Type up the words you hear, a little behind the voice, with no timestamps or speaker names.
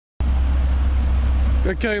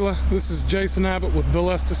Hey Kayla, this is Jason Abbott with Bill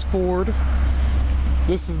Estes Ford.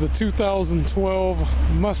 This is the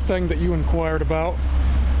 2012 Mustang that you inquired about.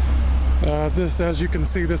 This, as you can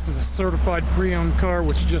see, this is a certified pre-owned car,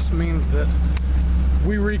 which just means that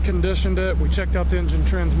we reconditioned it, we checked out the engine,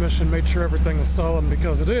 transmission, made sure everything was solid, and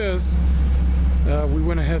because it is, we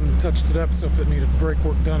went ahead and touched it up, so if it needed brake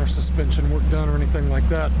work done or suspension work done or anything like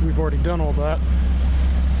that, we've already done all that.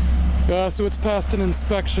 So it's passed an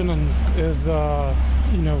inspection and is,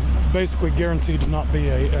 basically guaranteed to not be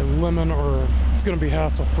a lemon, or it's going to be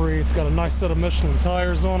hassle-free. It's got a nice set of Michelin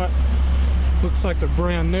tires on it. Looks like they're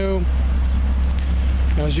brand new.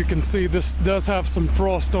 As you can see, this does have some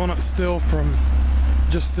frost on it still from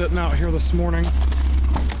just sitting out here this morning.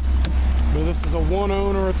 But this is a one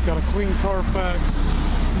owner. It's got a clean Carfax.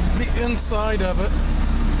 The inside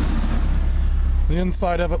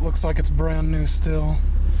of it looks like it's brand new still.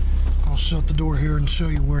 I'll shut the door here and show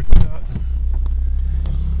you where it's at.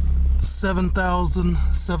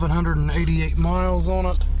 7,788 miles on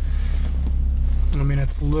it. I mean,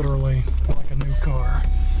 it's literally like a new car.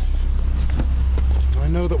 I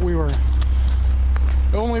know that we were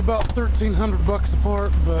only about 1,300 bucks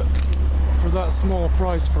apart, but for that small a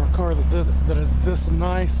price for a car that is this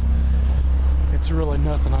nice, it's really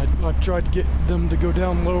nothing. I've tried to get them to go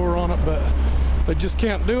down lower on it, but they just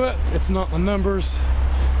can't do it. It's not the numbers.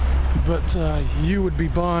 But you would be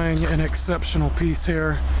buying an exceptional piece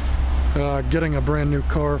here, getting a brand new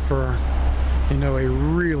car for, a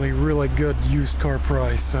really, really good used car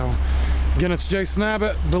price. So again, it's Jason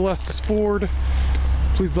Abbott, Bill Estes Ford.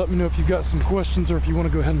 Please let me know if you've got some questions, or if you want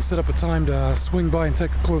to go ahead and set up a time to swing by and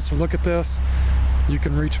take a closer look at this. You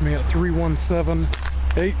can reach me at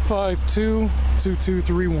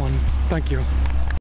 317-852-2231. Thank you.